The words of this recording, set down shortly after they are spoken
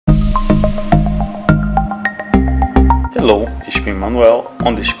me Manoel,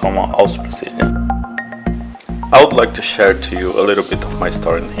 onde como aus Brasília. I would like to share to you a little bit of my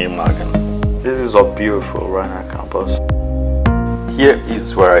story in Remagen. This is a beautiful Ferreira campus. Here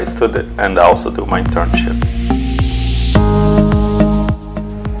is where I studied and I also do my internship.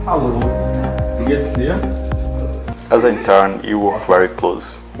 Hallo, wie geht's dir? As an intern, you work very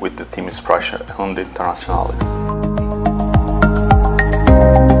close with the team Sprache and the Internationales.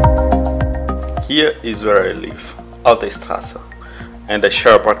 Here is where I live, Alta Straße, and I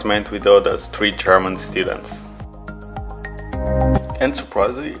share apartment with the other 3 German students. And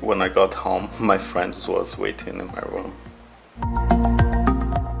surprisingly, when I got home, my friends was waiting in my room.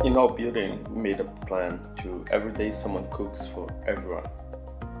 In our building, we made a plan to every day someone cooks for everyone.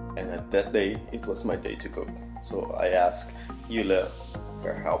 And at that day, it was my day to cook. So I asked Yulia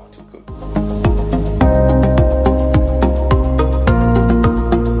for help to cook.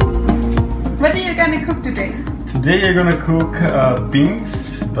 What are you gonna cook today? Today you're gonna cook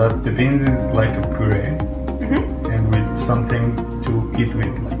beans, but the beans is like a puree, and with something to eat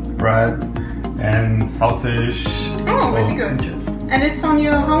with, like bread and sausage. Oh, really good. Yes. And it's from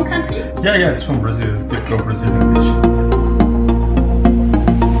your home country? Yeah, it's from Brazil. It's typical Brazilian dish.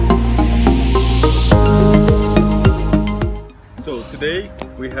 So today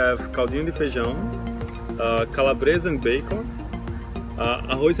we have caldinho de feijão, calabresa and bacon,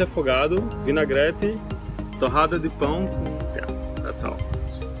 arroz refogado, vinagrete, torrada de pão. Yeah, that's all.